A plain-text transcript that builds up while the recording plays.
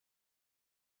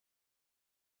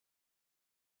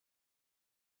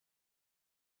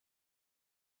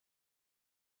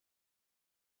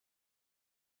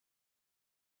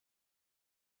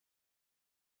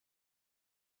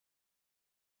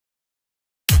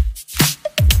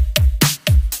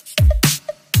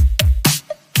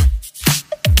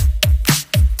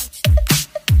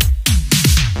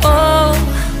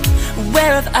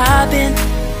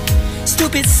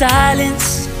stupid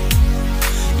silence.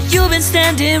 You've been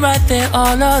standing right there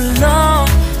all along,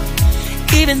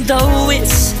 even though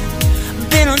it's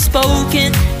been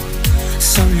unspoken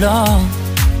so long.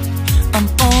 I'm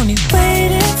only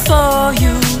waiting for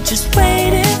you, just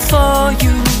waiting for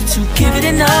you to give it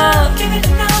enough.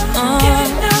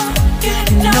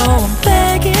 You know I'm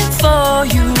begging for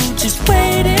you, just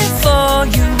waiting for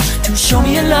you to show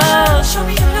me your love.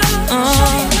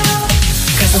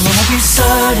 Cause I wanna be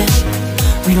certain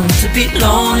we don't have to be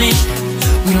lonely,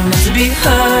 we don't have to be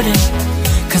hurting.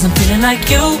 Cause I'm feeling like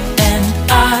you and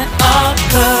I are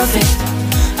perfect.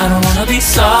 I don't wanna be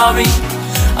sorry,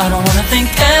 I don't wanna think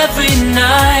every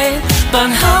night about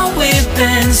how we've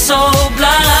been so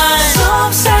blind. So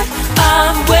upset,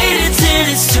 I've waited till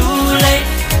it's too late.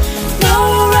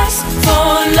 No rest for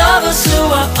lovers who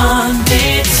are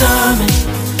undetermined.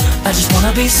 I just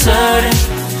wanna be certain,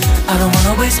 I don't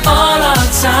wanna waste all our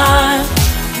time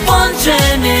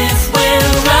wondering if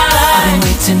we're right. I've been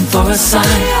waiting for a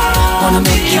sign, wanna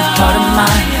make you part of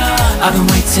mine. I've been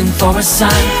waiting for a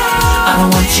sign, I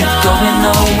don't want you going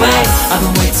away. I've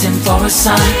been waiting for a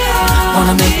sign,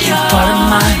 wanna make you part of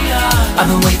mine. I've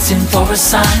been waiting for a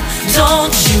sign.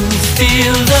 Don't you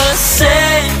feel the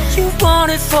same? You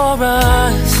want it for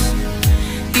us,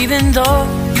 even though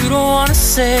you don't wanna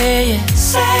say it.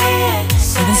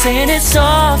 You've been saying it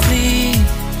softly,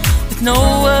 with no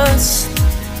words.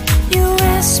 You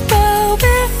whisper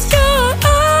with your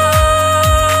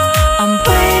eyes. I'm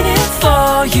waiting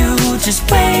for you, just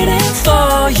waiting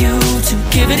for you to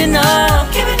give it enough.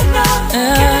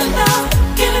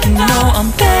 No,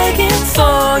 I'm begging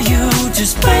for you,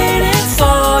 just waiting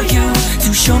for you to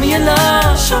show me your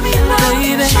love,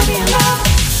 baby.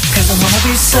 Cause I wanna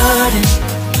be certain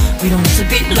we don't have to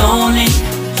be lonely,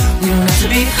 we don't have to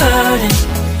be hurting.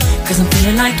 Cause I'm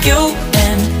feeling like you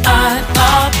and I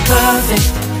are perfect.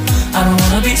 I don't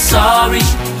wanna be sorry,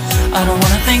 I don't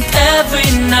wanna think every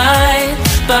night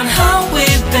about how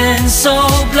we've been so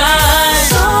blind.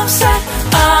 So upset,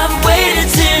 I've waited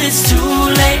till it's too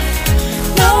late.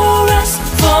 No rest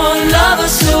for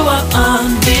lovers who are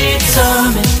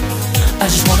undetermined. I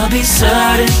just wanna be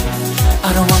certain,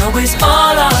 I don't wanna waste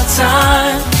all our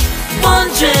time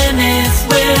wondering if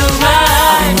we're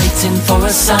right. I've been waiting for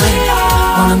a sign,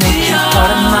 wanna make you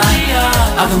part of mine.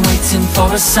 I've been waiting for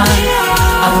a sign,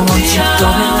 I don't want you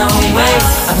going away.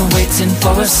 I've been waiting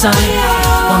for a sign,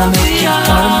 wanna make you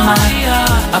part of mine.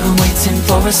 I've been waiting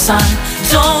for a sign.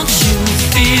 Don't you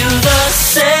feel the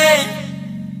same?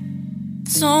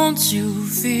 Don't you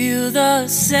feel the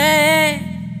same?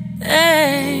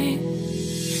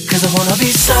 Cause I wanna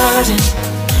be certain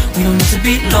we don't have to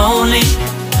be lonely,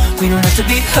 we don't have to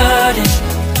be hurting.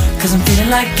 Cause I'm feeling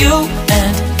like you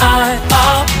and I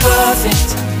are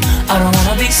perfect. I don't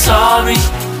wanna be sorry,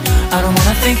 I don't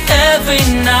wanna think every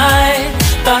night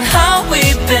about how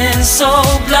we've been so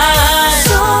blind.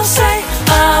 Some say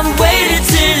I've waited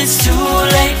till it's too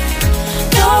late.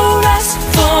 No rest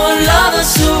for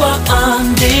lovers who are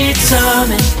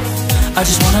undetermined. I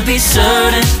just wanna be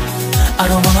certain, I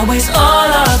don't wanna waste all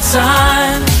our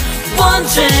time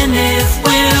wondering if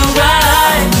we're right.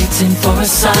 I've been waiting for a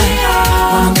sign,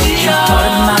 wanna make you part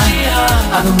of mine.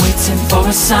 I've been waiting for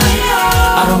a sign,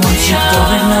 I don't want you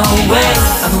going away.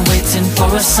 I've been waiting for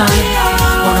a sign,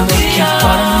 wanna make you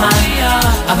part of mine.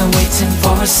 I've been waiting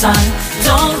for a sign.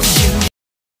 Don't you